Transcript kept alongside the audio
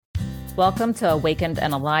Welcome to Awakened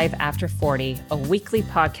and Alive After 40, a weekly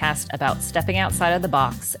podcast about stepping outside of the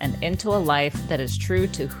box and into a life that is true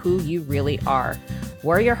to who you really are.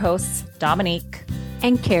 We're your hosts, Dominique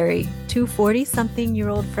and Carrie, two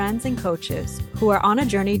 40-something-year-old friends and coaches who are on a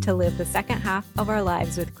journey to live the second half of our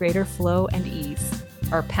lives with greater flow and ease.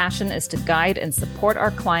 Our passion is to guide and support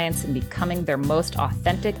our clients in becoming their most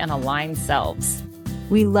authentic and aligned selves.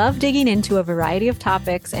 We love digging into a variety of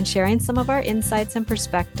topics and sharing some of our insights and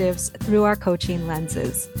perspectives through our coaching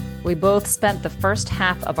lenses. We both spent the first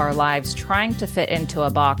half of our lives trying to fit into a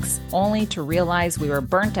box, only to realize we were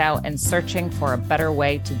burnt out and searching for a better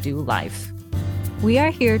way to do life. We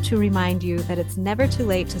are here to remind you that it's never too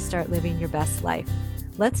late to start living your best life.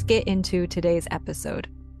 Let's get into today's episode.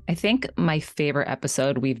 I think my favorite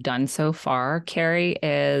episode we've done so far, Carrie,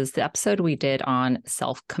 is the episode we did on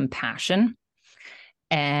self-compassion.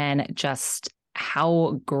 And just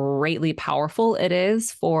how greatly powerful it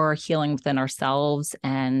is for healing within ourselves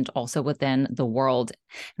and also within the world.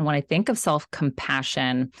 And when I think of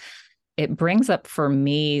self-compassion, it brings up for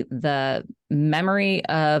me the memory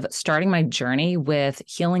of starting my journey with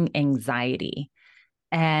healing anxiety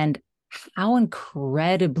and how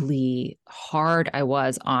incredibly hard I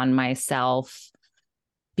was on myself,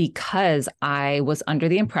 because I was under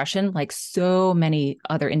the impression, like so many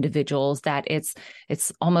other individuals, that it's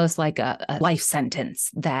almost like a life sentence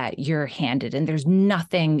that you're handed and there's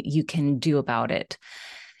nothing you can do about it.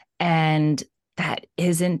 And that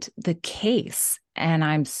isn't the case. And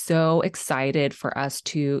I'm so excited for us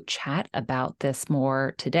to chat about this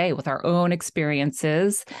more today with our own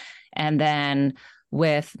experiences, and then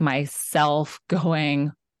with myself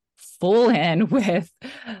going full in with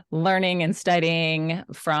learning and studying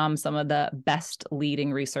from some of the best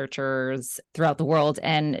leading researchers throughout the world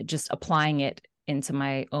and just applying it into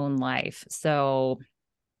my own life. So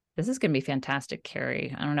this is going to be fantastic,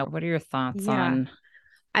 Carrie. I don't know. What are your thoughts on?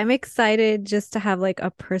 I'm excited just to have like a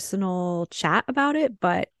personal chat about it,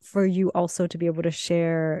 but for you also to be able to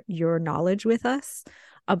share your knowledge with us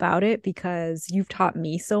about it, because you've taught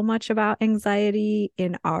me so much about anxiety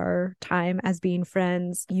in our time as being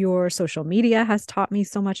friends. Your social media has taught me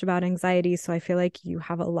so much about anxiety. So I feel like you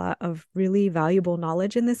have a lot of really valuable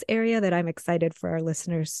knowledge in this area that I'm excited for our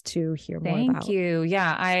listeners to hear more about. Thank you.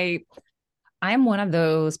 Yeah, I'm one of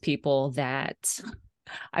those people that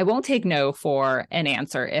I won't take no for an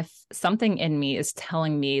answer if something in me is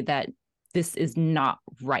telling me that this is not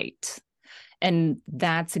right. And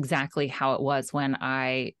that's exactly how it was when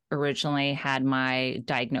I originally had my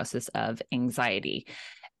diagnosis of anxiety.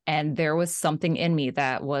 And there was something in me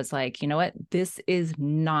that was like, you know what, this is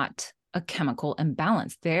not a chemical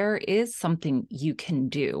imbalance. There is something you can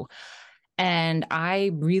do. And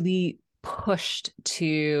I really pushed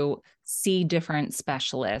to see different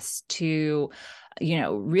specialists, to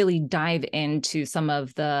really dive into some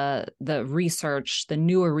of the research, the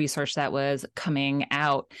newer research that was coming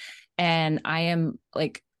out. And I am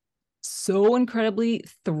like so incredibly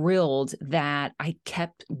thrilled that I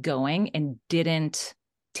kept going and didn't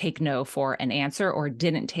take no for an answer, or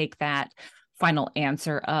didn't take that final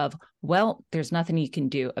answer of, well, there's nothing you can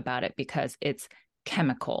do about it because it's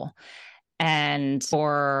chemical. And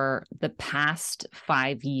for the past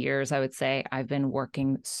 5 years, I would say I've been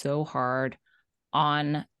working so hard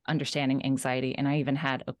on understanding anxiety. And I even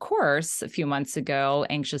had a course a few months ago,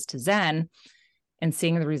 Anxious to Zen, and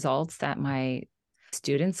seeing the results that my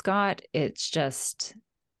students got,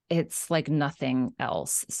 it's like nothing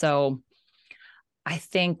else. So I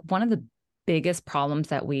think one of the biggest problems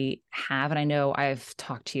that we have, and I know I've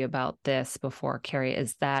talked to you about this before, Carrie,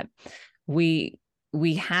 is that we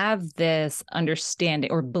have this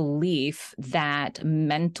understanding or belief that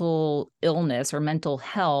mental illness or mental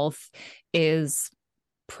health is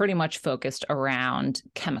pretty much focused around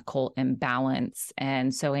chemical imbalance.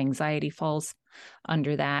 And so anxiety falls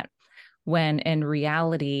under that, when in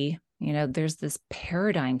reality, there's this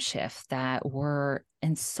paradigm shift that we're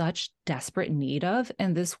in such desperate need of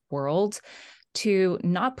in this world, to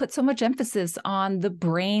not put so much emphasis on the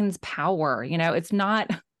brain's power. It's not,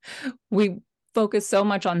 we focus so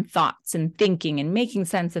much on thoughts and thinking and making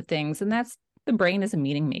sense of things. And that's, the brain is a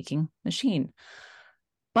meaning-making machine.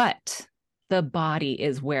 But the body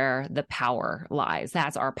is where the power lies.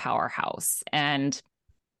 That's our powerhouse. And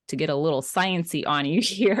to get a little sciencey on you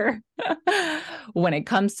here, when it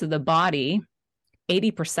comes to the body,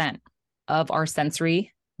 80% of our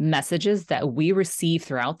sensory messages that we receive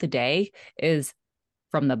throughout the day is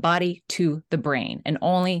from the body to the brain, and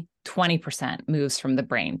only 20% moves from the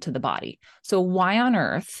brain to the body. So why on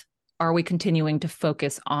earth are we continuing to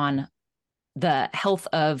focus on the health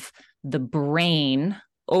of the brain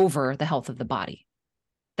over the health of the body?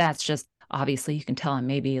 That's just, obviously you can tell I'm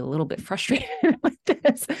maybe a little bit frustrated with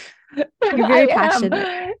this. You're very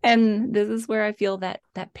passionate. And this is where I feel that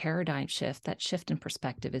that paradigm shift, that shift in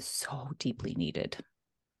perspective is so deeply needed.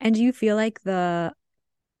 And do you feel like the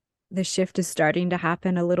shift is starting to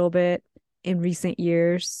happen a little bit in recent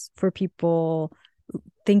years for people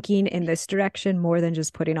thinking in this direction more than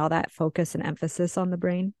just putting all that focus and emphasis on the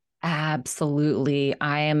brain? Absolutely.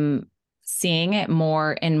 I am seeing it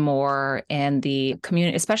more and more in the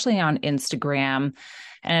community, especially on Instagram.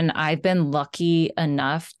 And I've been lucky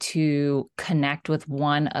enough to connect with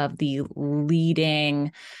one of the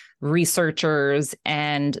leading researchers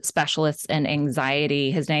and specialists in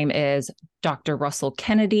anxiety. His name is Dr. Russell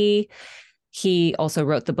Kennedy. He also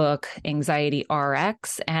wrote the book Anxiety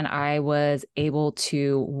RX, and I was able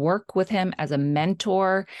to work with him as a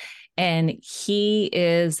mentor. And he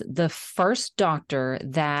is the first doctor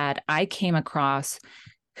that I came across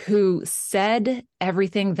who said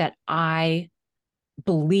everything that I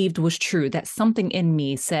believed was true, that something in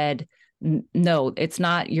me said, no, it's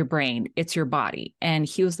not your brain, it's your body. And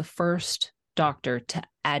he was the first doctor to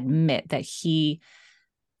admit that he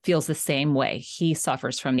feels the same way. He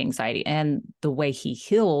suffers from anxiety. And the way he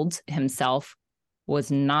healed himself was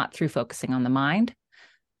not through focusing on the mind,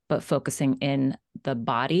 but focusing in the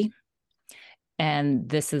body. And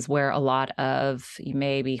this is where a lot of, you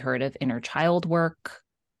maybe heard of inner child work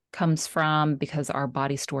comes from, because our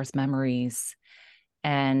body stores memories.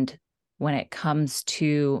 And when it comes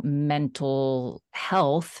to mental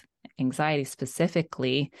health, anxiety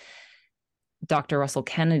specifically, Dr. Russell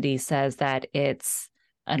Kennedy says that it's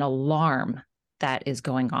an alarm that is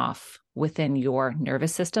going off within your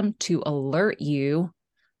nervous system to alert you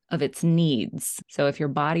of its needs. So if your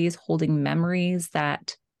body is holding memories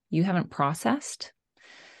that you haven't processed,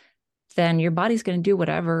 then your body's going to do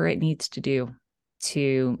whatever it needs to do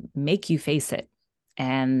to make you face it.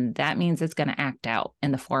 And that means it's going to act out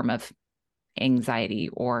in the form of anxiety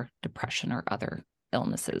or depression or other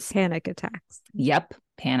illnesses. Panic attacks. Yep,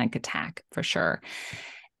 panic attack for sure.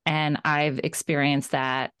 And I've experienced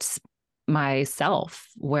that myself,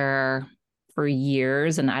 where for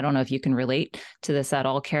years, and I don't know if you can relate to this at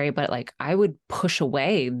all, Carrie, but like I would push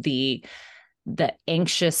away the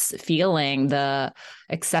anxious feeling, the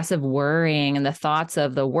excessive worrying, and the thoughts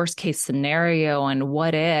of the worst case scenario and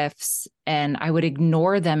what ifs, and I would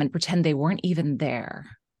ignore them and pretend they weren't even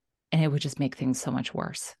there. And it would just make things so much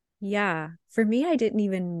worse. Yeah. For me, I didn't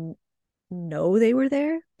even know they were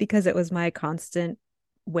there because it was my constant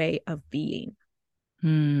way of being.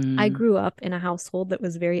 I grew up in a household that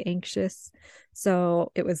was very anxious.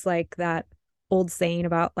 So it was like that old saying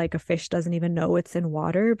about like a fish doesn't even know it's in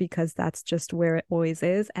water because that's just where it always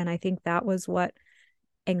is. And I think that was what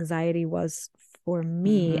anxiety was for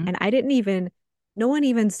me. And I didn't even, no one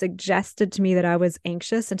even suggested to me that I was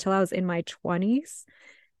anxious until I was in my 20s.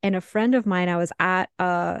 And a friend of mine, I was at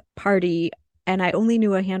a party and I only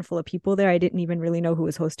knew a handful of people there. I didn't even really know who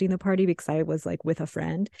was hosting the party because I was like with a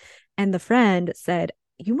friend. And the friend said,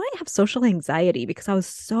 "You might have social anxiety," because I was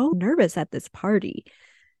so nervous at this party.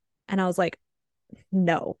 And I was like,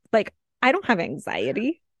 no, like I don't have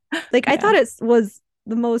anxiety. Like I thought it was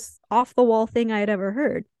the most off the wall thing I had ever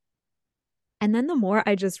heard. And then the more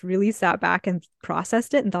I just really sat back and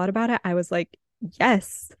processed it and thought about it, I was like,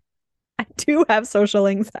 yes, I do have social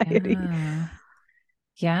anxiety.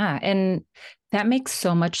 Yeah. And that makes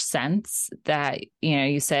so much sense that,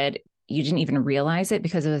 you said you didn't even realize it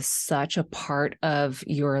because it was such a part of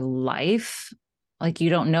your life. Like you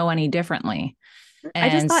don't know any differently. I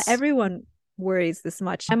just thought everyone worries this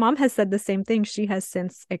much. My mom has said the same thing. She has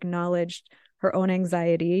since acknowledged her own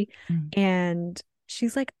anxiety. And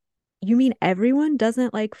she's like, you mean everyone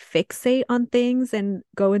doesn't like fixate on things and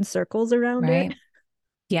go in circles around it?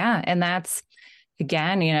 Yeah. And that's,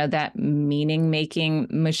 again, that meaning making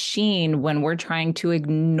machine, when we're trying to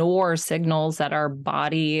ignore signals that our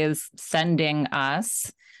body is sending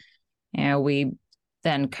us, we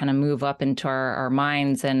then kind of move up into our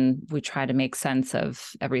minds and we try to make sense of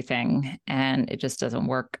everything. And it just doesn't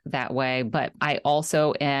work that way. But I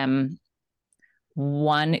also am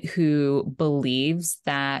one who believes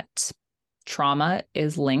that trauma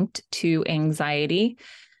is linked to anxiety.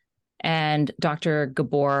 And Dr.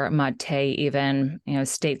 Gabor Mate even,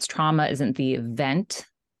 states trauma isn't the event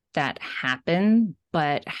that happened,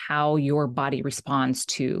 but how your body responds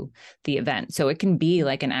to the event. So it can be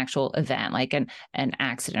like an actual event, like an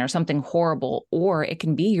accident or something horrible, or it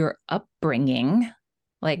can be your upbringing,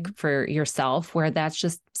 like for yourself, where that's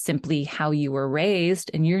just simply how you were raised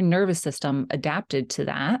and your nervous system adapted to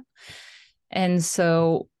that. And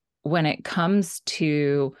so when it comes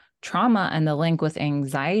to trauma and the link with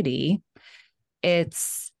anxiety,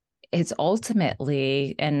 it's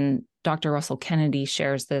ultimately, and Dr. Russell Kennedy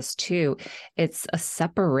shares this too, it's a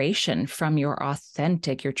separation from your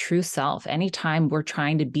authentic, your true self. Anytime we're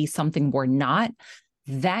trying to be something we're not,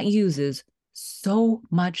 that uses so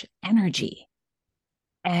much energy.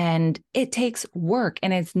 And it takes work,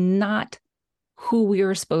 and it's not who we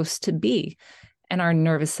are supposed to be. And our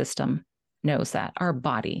nervous system knows that. Our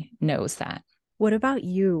body knows that. What about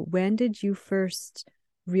you? When did you first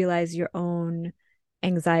realize your own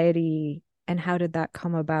anxiety, and how did that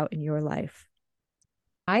come about in your life?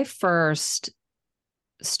 I first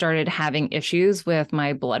started having issues with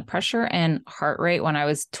my blood pressure and heart rate when I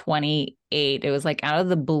was 28. It was like out of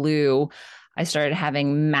the blue, I started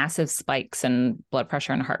having massive spikes in blood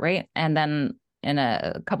pressure and heart rate. And then in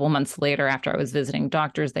a couple months later, after I was visiting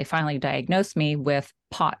doctors, they finally diagnosed me with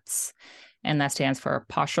POTS, and that stands for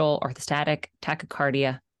partial orthostatic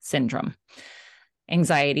tachycardia syndrome.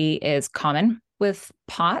 Anxiety is common with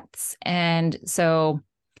POTS. And so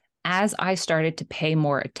as I started to pay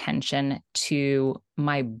more attention to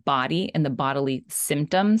my body and the bodily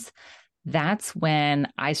symptoms, that's when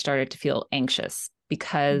I started to feel anxious,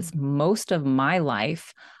 because most of my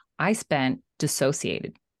life I spent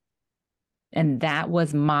dissociated. And that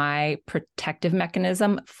was my protective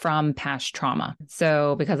mechanism from past trauma.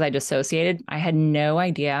 So because I dissociated, I had no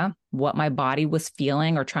idea what my body was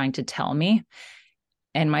feeling or trying to tell me.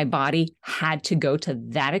 And my body had to go to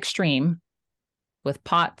that extreme with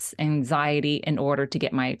POTS, anxiety, in order to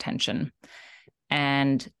get my attention.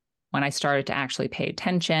 And when I started to actually pay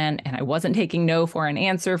attention and I wasn't taking no for an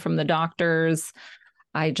answer from the doctors,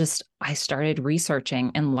 I started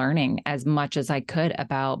researching and learning as much as I could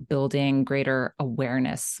about building greater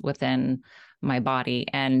awareness within my body.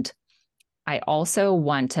 And I also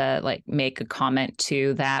want to make a comment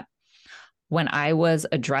too, that when I was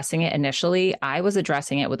addressing it initially, I was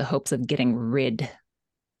addressing it with the hopes of getting rid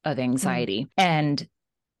of anxiety. And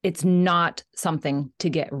it's not something to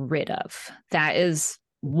get rid of. That is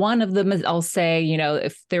one of the, I'll say,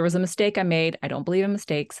 if there was a mistake I made, I don't believe in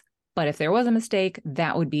mistakes, but if there was a mistake,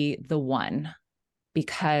 that would be the one,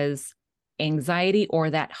 because anxiety, or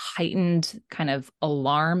that heightened kind of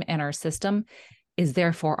alarm in our system, is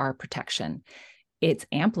there for our protection. It's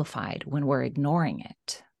amplified when we're ignoring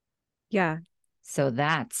it. Yeah. So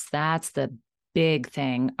that's the big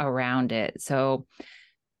thing around it. So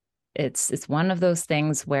it's one of those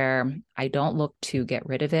things where I don't look to get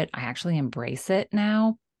rid of it. I actually embrace it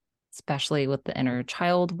now, especially with the inner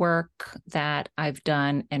child work that I've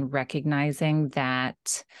done, and recognizing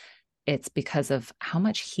that it's because of how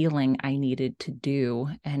much healing I needed to do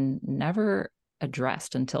and never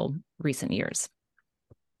addressed until recent years.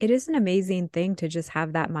 It is an amazing thing to just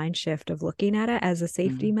have that mind shift of looking at it as a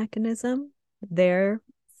safety mechanism there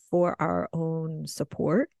for our own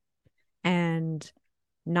support, and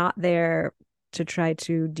not there to try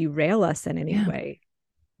to derail us in any way.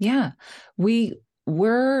 Yeah.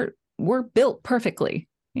 We're built perfectly.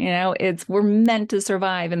 We're meant to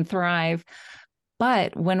survive and thrive.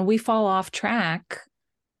 But when we fall off track,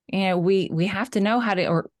 we have to know how to,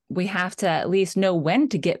 or we have to at least know when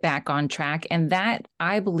to get back on track. And that,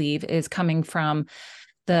 I believe, is coming from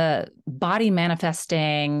the body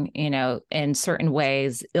manifesting, in certain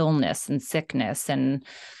ways, illness and sickness. And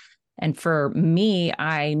for me,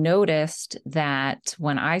 I noticed that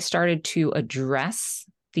when I started to address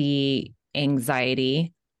the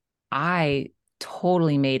anxiety, I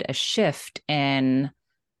totally made a shift in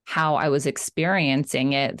how I was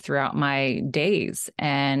experiencing it throughout my days.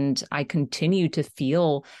 And I continue to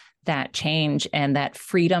feel that change and that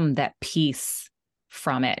freedom, that peace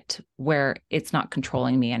from it, where it's not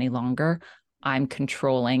controlling me any longer. I'm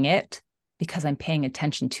controlling it because I'm paying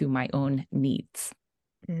attention to my own needs.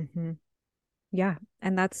 Mm-hmm. Yeah.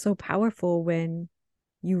 And that's so powerful when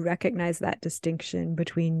you recognize that distinction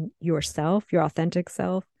between yourself, your authentic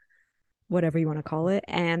self, whatever you want to call it,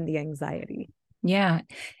 and the anxiety. Yeah.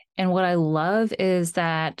 And what I love is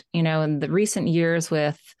that, in the recent years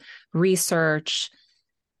with research,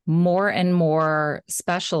 more and more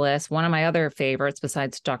specialists, one of my other favorites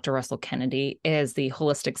besides Dr. Russell Kennedy is the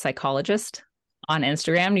holistic psychologist on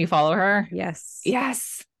Instagram. Do you follow her? Yes.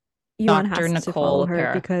 Yes. Elon Dr. has to follow Nicole her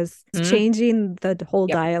LePere. because it's changing the whole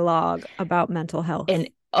dialogue about mental health. And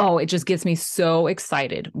it just gets me so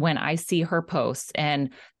excited when I see her posts. And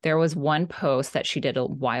there was one post that she did a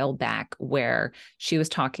while back where she was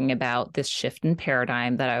talking about this shift in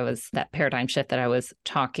paradigm that paradigm shift that I was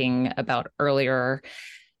talking about earlier.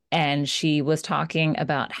 And she was talking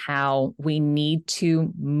about how we need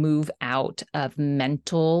to move out of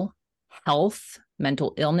mental health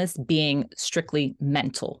mental illness being strictly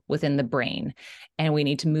mental within the brain. And we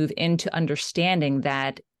need to move into understanding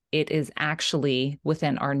that it is actually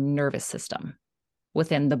within our nervous system,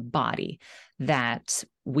 within the body, that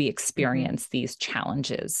we experience these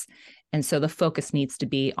challenges. And so the focus needs to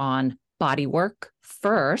be on body work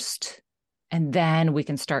first, and then we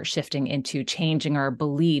can start shifting into changing our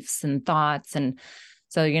beliefs and thoughts. And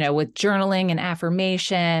so, with journaling and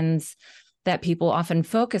affirmations that people often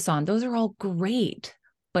focus on, those are all great.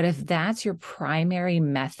 But if that's your primary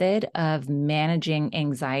method of managing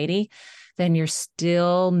anxiety, then you're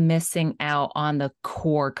still missing out on the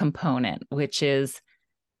core component, which is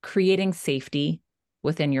creating safety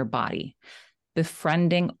within your body,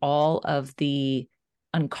 befriending all of the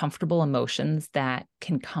uncomfortable emotions that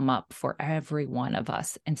can come up for every one of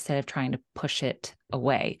us instead of trying to push it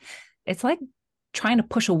away. It's like trying to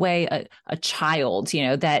push away a child,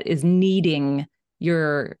 that is needing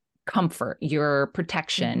your comfort, your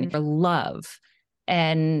protection, your love.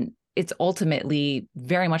 And it's ultimately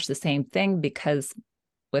very much the same thing, because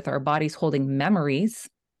with our bodies holding memories,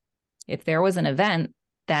 if there was an event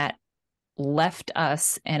that left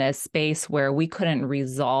us in a space where we couldn't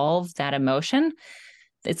resolve that emotion,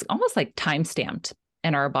 it's almost like time-stamped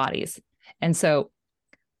in our bodies. And so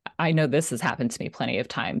I know this has happened to me plenty of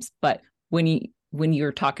times, but when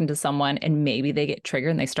you're talking to someone and maybe they get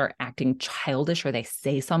triggered and they start acting childish, or they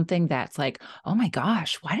say something that's like, oh my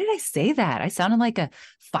gosh, why did I say that? I sounded like a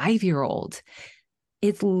 5-year-old.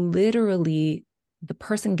 It's literally the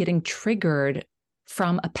person getting triggered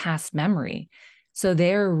from a past memory. So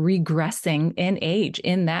they're regressing in age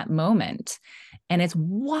in that moment. And it's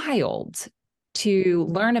wild to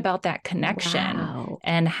learn about that connection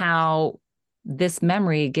and how this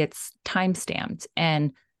memory gets time-stamped.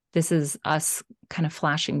 And this is us kind of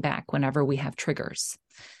flashing back whenever we have triggers.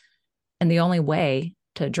 And the only way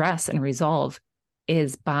to address and resolve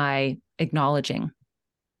is by acknowledging,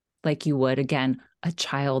 like you would, again, a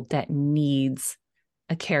child that needs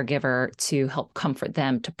a caregiver to help comfort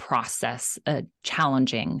them to process a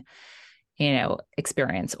challenging,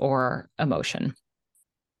 experience or emotion.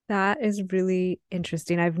 That is really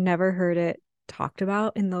interesting. I've never heard it talked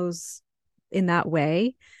about in that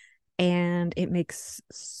way. And it makes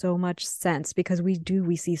so much sense, because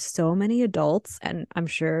we see so many adults, and I'm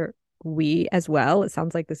sure we as well, it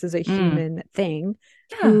sounds like this is a human thing.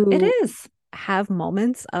 Yeah, it is. Have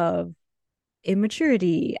moments of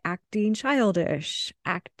immaturity, acting childish,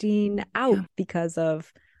 acting out because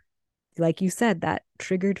of, like you said, that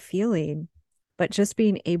triggered feeling. But just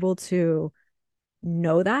being able to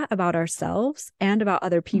know that about ourselves and about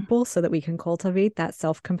other people, so that we can cultivate that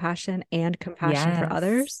self-compassion and compassion for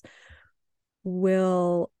others,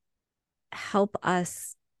 will help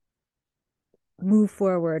us move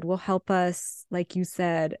forward, will help us, like you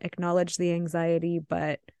said, acknowledge the anxiety,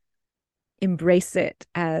 but embrace it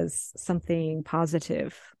as something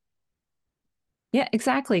positive. Yeah,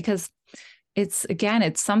 exactly. Because it's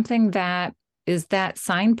something that is that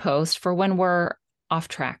signpost for when we're off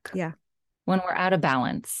track. Yeah. When we're out of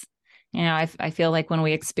balance. I feel like when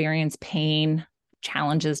we experience pain,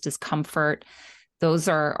 challenges, discomfort, those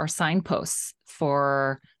are signposts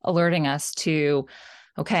for alerting us to,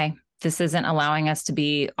 okay, this isn't allowing us to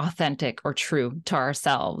be authentic or true to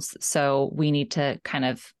ourselves. So we need to kind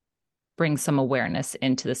of bring some awareness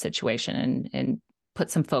into the situation and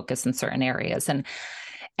put some focus in certain areas.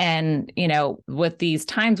 And with these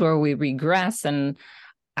times where we regress, and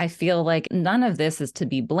I feel like none of this is to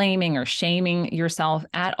be blaming or shaming yourself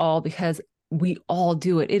at all, because we all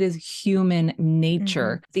do it. It is human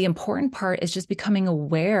nature. The important part is just becoming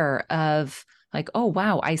aware of, like, oh,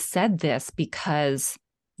 wow, I said this because,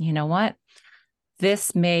 you know what?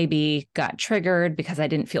 This maybe got triggered because I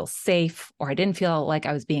didn't feel safe, or I didn't feel like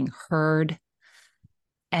I was being heard.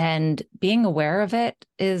 And being aware of it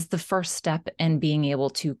is the first step in being able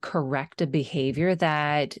to correct a behavior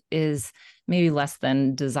that is maybe less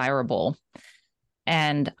than desirable.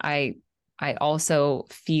 And I also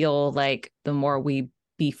feel like the more we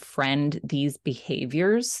befriend these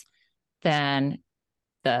behaviors, then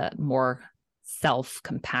the more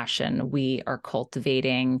self-compassion we are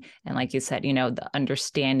cultivating. And like you said, the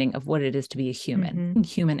understanding of what it is to be a human,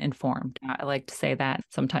 human informed. I like to say that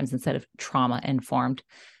sometimes instead of trauma informed,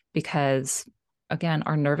 because again,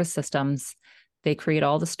 our nervous systems, they create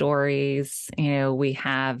all the stories, we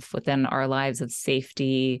have within our lives of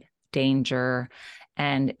safety, danger.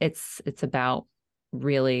 And it's about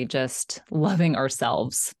really just loving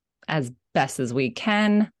ourselves as best as we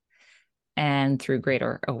can. And through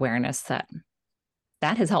greater awareness, that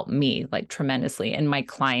has helped me like tremendously, and my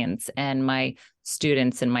clients and my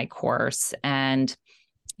students in my course. And,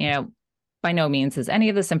 by no means is any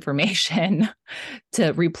of this information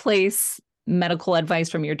to replace medical advice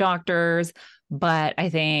from your doctors. But I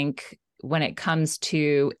think when it comes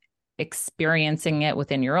to experiencing it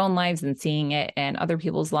within your own lives and seeing it in other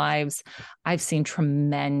people's lives, I've seen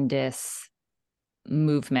tremendous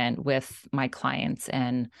movement with my clients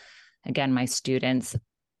and, again, my students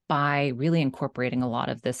by really incorporating a lot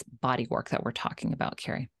of this body work that we're talking about,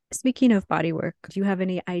 Carrie. Speaking of body work, do you have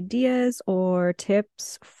any ideas or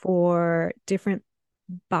tips for different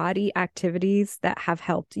body activities that have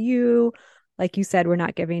helped you? Like you said, we're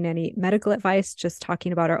not giving any medical advice, just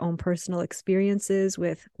talking about our own personal experiences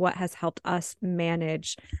with what has helped us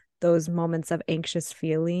manage those moments of anxious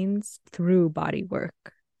feelings through body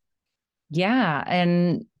work. Yeah.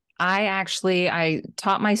 And I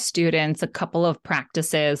taught my students a couple of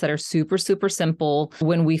practices that are super, super simple.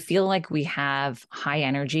 When we feel like we have high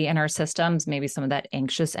energy in our systems, maybe some of that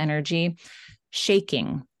anxious energy,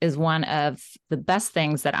 shaking is one of the best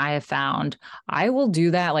things that I have found. I will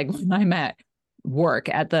do that like when I'm at work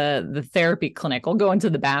at the therapy clinic. I'll go into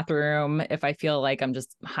the bathroom if I feel like I'm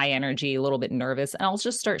just high energy, a little bit nervous, and I'll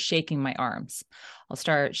just start shaking my arms. I'll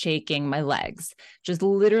start shaking my legs, just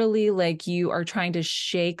literally like you are trying to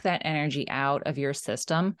shake that energy out of your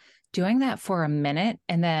system, doing that for a minute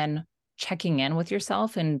and then checking in with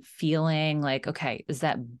yourself and feeling like, okay, is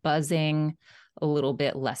that buzzing a little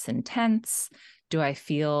bit less intense? Do I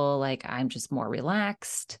feel like I'm just more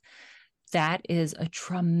relaxed? That is a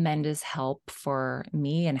tremendous help for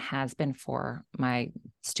me and has been for my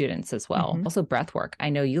students as well. Mm-hmm. Also, breath work. I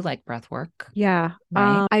know you like breath work. Yeah,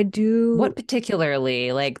 right? I do. What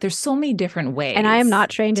particularly? Like, there's so many different ways. And I am not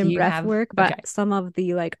trained Do in you breath have, work, but okay. some of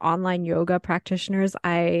the like online yoga practitioners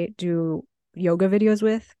I do yoga videos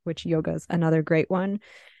with, which yoga is another great one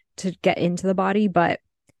to get into the body. But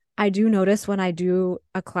I do notice when I do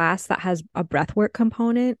a class that has a breathwork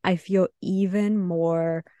component, I feel even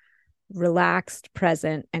more relaxed,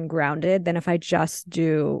 present, and grounded than if I just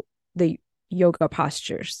do the yoga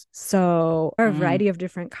postures. So there are a variety of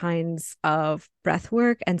different kinds of breath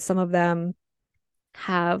work, and some of them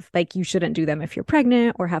have like you shouldn't do them if you're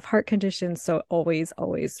pregnant or have heart conditions. So always,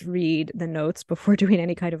 always read the notes before doing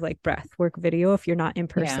any kind of like breath work video if you're not in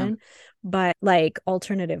person. Yeah. But like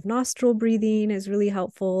alternative nostril breathing is really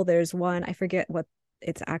helpful. There's one, I forget what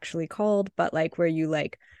it's actually called, but like where you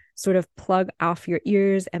like sort of plug off your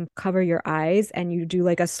ears and cover your eyes and you do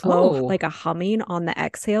like a slow, like a humming on the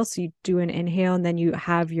exhale. So you do an inhale and then you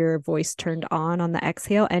have your voice turned on the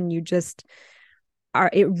exhale and you just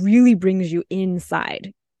it really brings you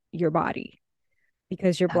inside your body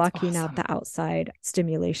because you're blocking out the outside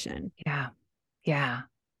stimulation. Yeah. Yeah.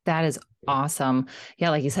 That is awesome.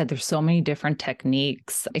 Yeah. Like you said, there's so many different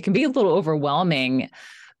techniques. It can be a little overwhelming,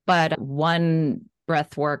 but one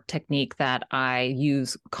breathwork technique that I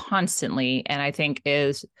use constantly, and I think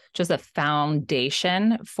is just a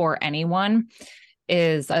foundation for anyone,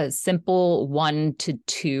 is a simple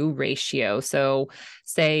 1-to-2 ratio. So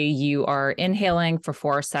say you are inhaling for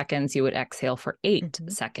 4 seconds, you would exhale for 8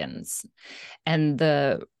 seconds. And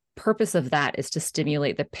the purpose of that is to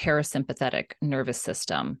stimulate the parasympathetic nervous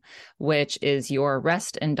system, which is your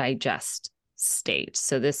rest and digest state.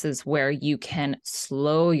 So this is where you can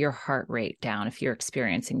slow your heart rate down if you're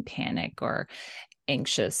experiencing panic or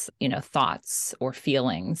anxious, thoughts or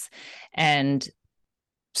feelings. And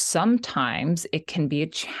sometimes it can be a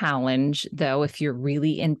challenge, though, if you're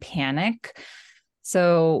really in panic.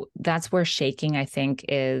 So that's where shaking, I think,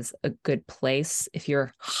 is a good place if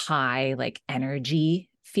you're high, like energy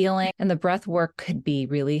feeling. And the breath work could be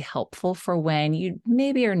really helpful for when you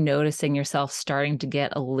maybe are noticing yourself starting to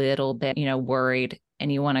get a little bit, worried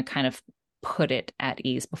and you want to kind of put it at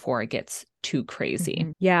ease before it gets too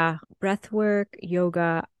crazy. Yeah. Breath work,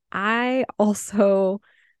 yoga. I also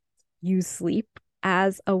use sleep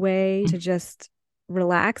as a way to just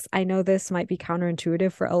relax. I know this might be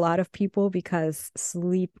counterintuitive for a lot of people because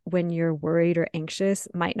sleep when you're worried or anxious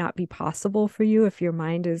might not be possible for you if your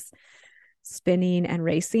mind is spinning and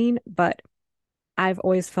racing. But I've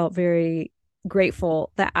always felt very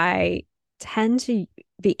grateful that I tend to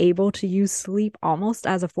be able to use sleep almost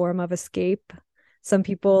as a form of escape. Some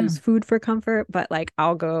people use food for comfort, but like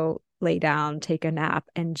I'll go lay down, take a nap,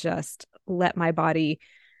 and just let my body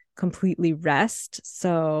completely rest.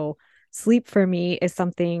 So sleep for me is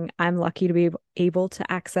something I'm lucky to be able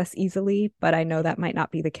to access easily, but I know that might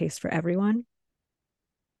not be the case for everyone.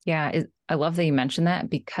 Yeah, I love that you mentioned that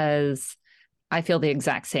because I feel the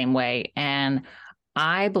exact same way. And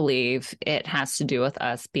I believe it has to do with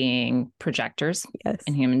us being projectors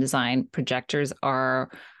in human design. Projectors are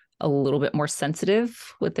a little bit more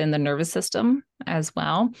sensitive within the nervous system as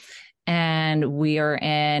well. and we are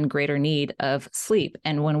in greater need of sleep.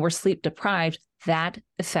 And when we're sleep deprived, that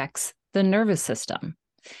affects the nervous system.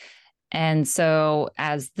 And so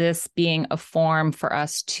as this being a form for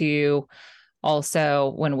us to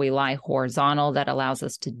also, when we lie horizontal, that allows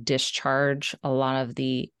us to discharge a lot of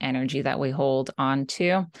the energy that we hold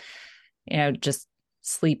onto. Just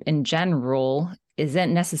sleep in general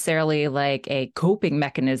isn't necessarily like a coping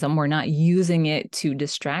mechanism. We're not using it to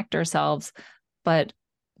distract ourselves, but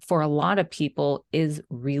for a lot of people is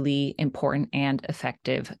really important and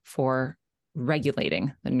effective for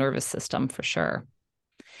regulating the nervous system for sure.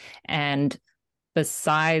 And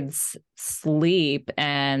besides sleep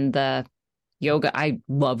and the yoga, I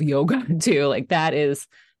love yoga too. Like that is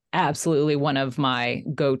absolutely one of my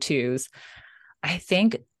go-tos. I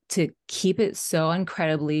think to keep it so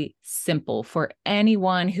incredibly simple for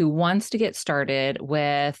anyone who wants to get started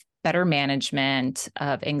with better management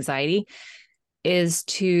of anxiety is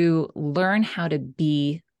to learn how to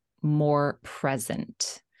be more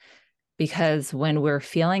present. Because when we're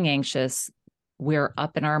feeling anxious, we're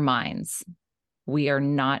up in our minds. We are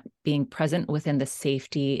not being present within the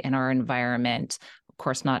safety in our environment. Of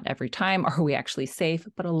course, not every time are we actually safe,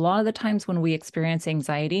 but a lot of the times when we experience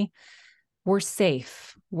anxiety, we're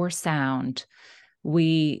safe, we're sound.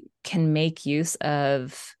 We can make use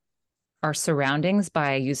of our surroundings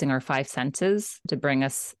by using our five senses to bring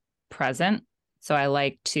us present. So I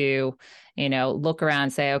like to, look around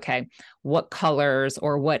and say, okay, what colors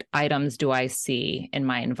or what items do I see in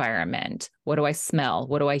my environment? What do I smell?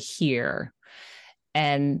 What do I hear?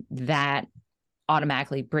 And that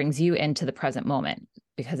automatically brings you into the present moment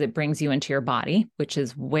because it brings you into your body, which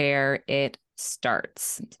is where it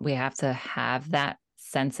starts. We have to have that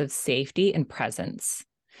sense of safety and presence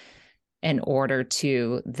in order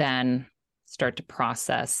to then start to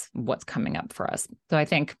process what's coming up for us. So I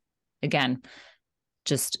think, again,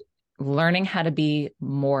 just learning how to be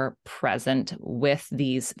more present with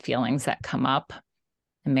these feelings that come up.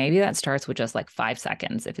 And maybe that starts with just like 5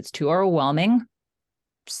 seconds. If it's too overwhelming,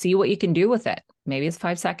 see what you can do with it. Maybe it's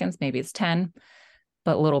 5 seconds, maybe it's 10,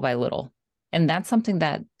 but little by little. And that's something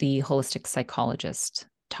that the holistic psychologist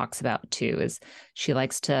talks about too, is she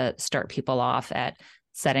likes to start people off at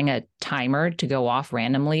setting a timer to go off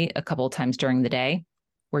randomly a couple of times during the day,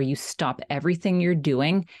 where you stop everything you're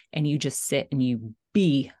doing and you just sit and you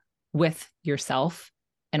be with yourself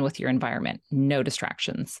and with your environment, no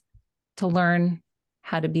distractions, to learn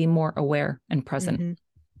how to be more aware and present.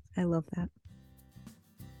 Mm-hmm. I love that.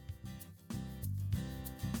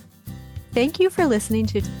 Thank you for listening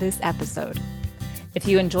to this episode. If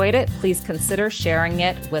you enjoyed it, please consider sharing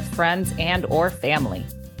it with friends and or family.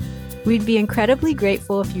 We'd be incredibly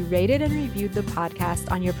grateful if you rated and reviewed the podcast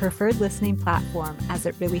on your preferred listening platform, as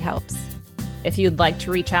it really helps. If you'd like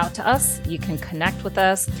to reach out to us, you can connect with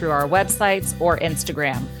us through our websites or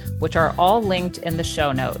Instagram, which are all linked in the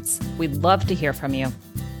show notes. We'd love to hear from you.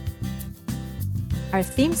 Our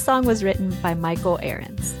theme song was written by Michael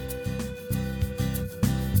Ahrens.